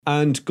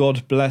And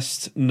God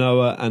blessed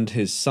Noah and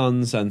his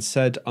sons, and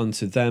said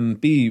unto them,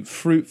 Be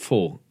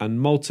fruitful, and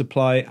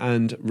multiply,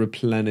 and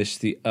replenish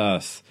the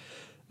earth.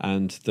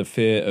 And the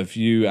fear of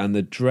you and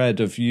the dread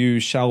of you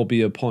shall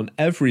be upon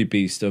every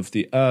beast of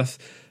the earth,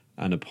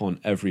 and upon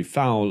every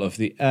fowl of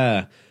the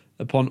air,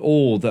 upon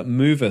all that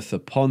moveth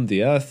upon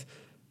the earth,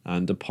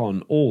 and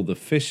upon all the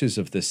fishes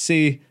of the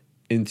sea.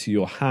 Into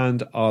your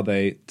hand are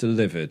they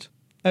delivered.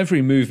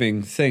 Every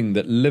moving thing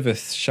that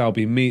liveth shall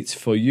be meat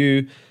for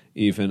you,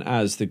 even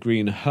as the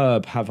green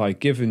herb have I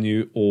given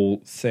you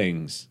all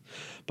things.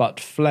 But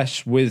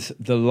flesh with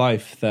the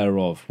life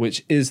thereof,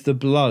 which is the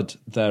blood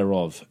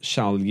thereof,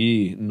 shall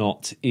ye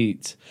not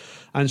eat.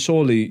 And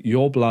surely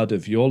your blood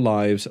of your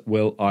lives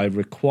will I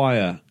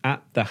require.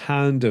 At the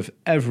hand of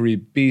every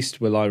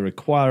beast will I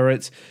require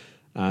it,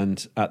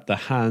 and at the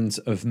hands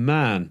of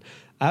man.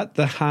 At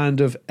the hand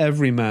of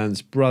every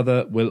man's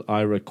brother will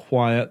I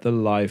require the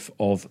life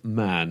of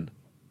man.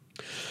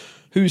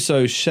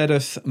 Whoso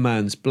sheddeth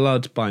man's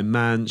blood, by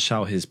man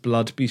shall his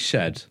blood be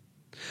shed.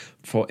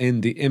 For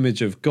in the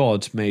image of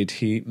God made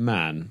he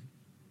man.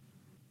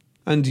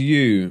 And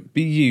you,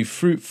 be ye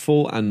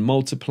fruitful and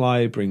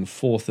multiply, bring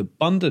forth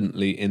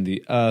abundantly in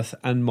the earth,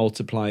 and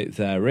multiply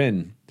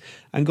therein.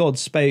 And God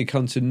spake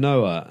unto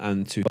Noah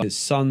and to his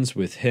sons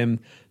with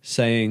him,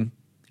 saying,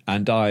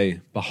 And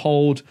I,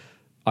 behold,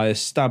 I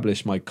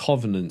establish my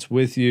covenant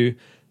with you,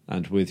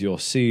 and with your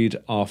seed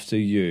after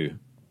you,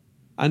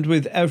 and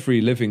with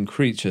every living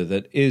creature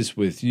that is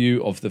with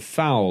you, of the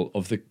fowl,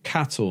 of the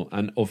cattle,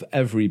 and of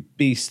every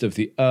beast of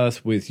the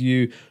earth with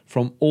you,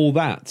 from all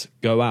that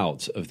go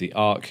out of the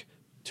ark,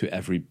 to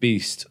every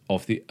beast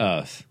of the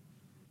earth.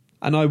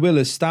 And I will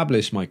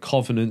establish my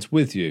covenant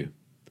with you.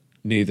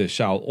 Neither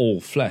shall all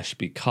flesh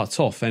be cut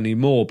off any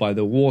more by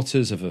the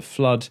waters of a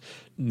flood,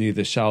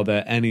 neither shall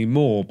there any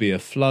more be a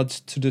flood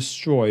to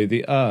destroy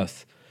the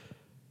earth.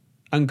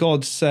 And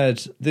God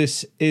said,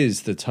 This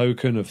is the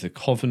token of the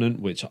covenant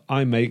which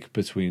I make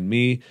between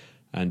me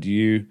and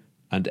you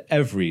and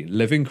every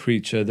living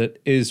creature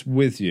that is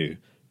with you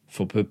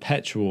for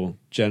perpetual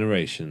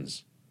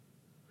generations.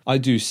 I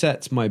do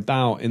set my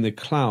bow in the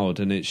cloud,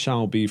 and it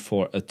shall be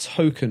for a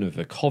token of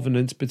a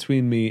covenant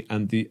between me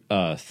and the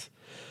earth.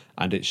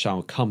 And it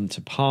shall come to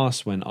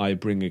pass, when I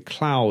bring a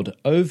cloud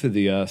over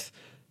the earth,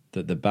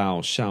 that the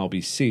bow shall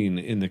be seen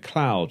in the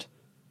cloud.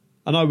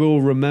 And I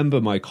will remember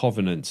my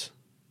covenant,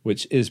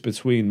 which is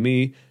between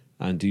me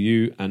and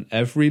you and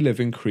every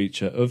living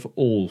creature of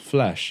all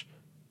flesh,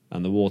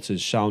 and the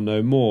waters shall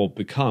no more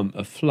become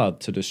a flood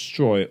to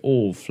destroy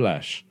all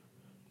flesh.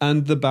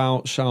 And the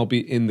bow shall be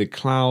in the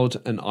cloud,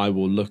 and I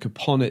will look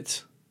upon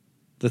it,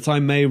 that I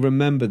may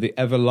remember the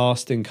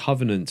everlasting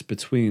covenant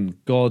between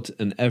God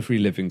and every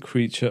living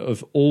creature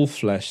of all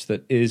flesh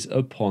that is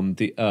upon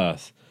the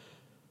earth.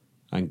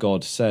 And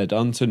God said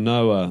unto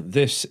Noah,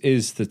 This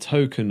is the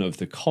token of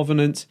the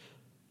covenant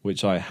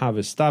which I have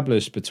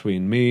established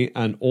between me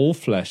and all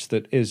flesh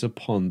that is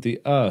upon the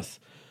earth.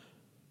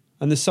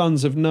 And the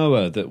sons of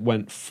Noah that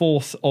went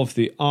forth of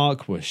the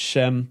ark were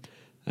Shem,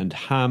 and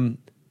Ham,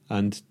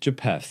 and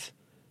Japheth.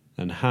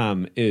 And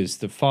Ham is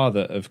the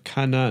father of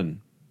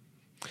Canaan.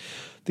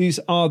 These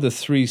are the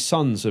 3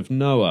 sons of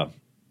Noah,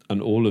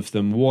 and all of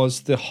them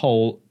was the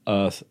whole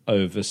earth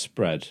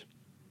overspread.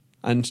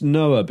 And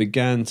Noah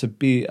began to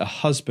be a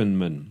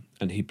husbandman,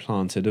 and he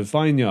planted a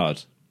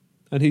vineyard.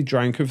 And he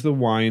drank of the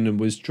wine and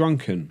was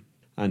drunken,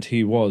 and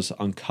he was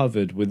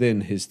uncovered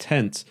within his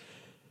tent.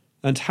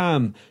 And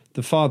Ham,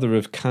 the father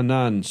of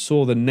Canaan,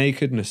 saw the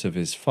nakedness of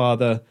his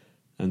father,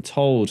 and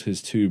told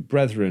his 2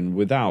 brethren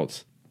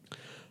without.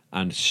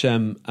 And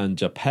Shem and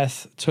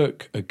Japheth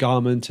took a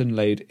garment and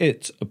laid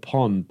it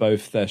upon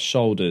both their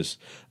shoulders,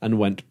 and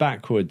went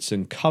backwards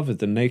and covered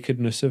the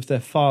nakedness of their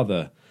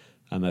father,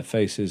 and their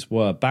faces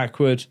were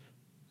backward,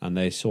 and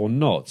they saw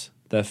not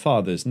their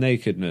father's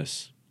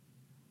nakedness.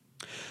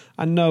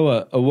 And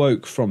Noah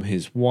awoke from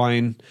his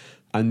wine,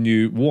 and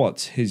knew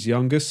what his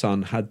younger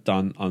son had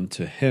done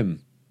unto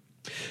him.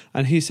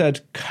 And he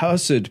said,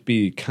 Cursed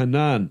be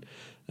Canaan,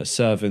 a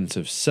servant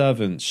of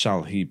servants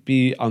shall he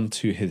be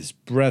unto his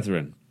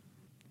brethren.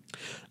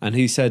 And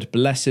he said,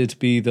 Blessed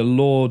be the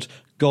Lord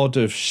God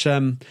of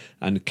Shem,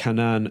 and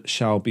Canaan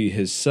shall be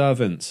his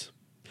servant.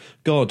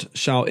 God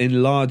shall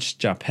enlarge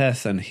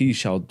Japheth, and he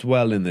shall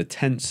dwell in the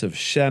tents of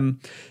Shem,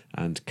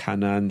 and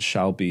Canaan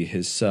shall be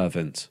his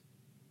servant.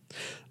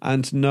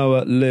 And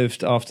Noah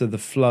lived after the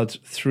flood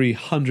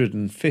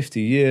 350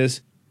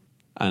 years,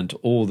 and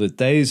all the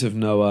days of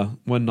Noah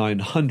were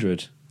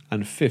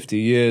 950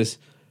 years,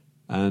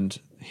 and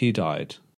he died.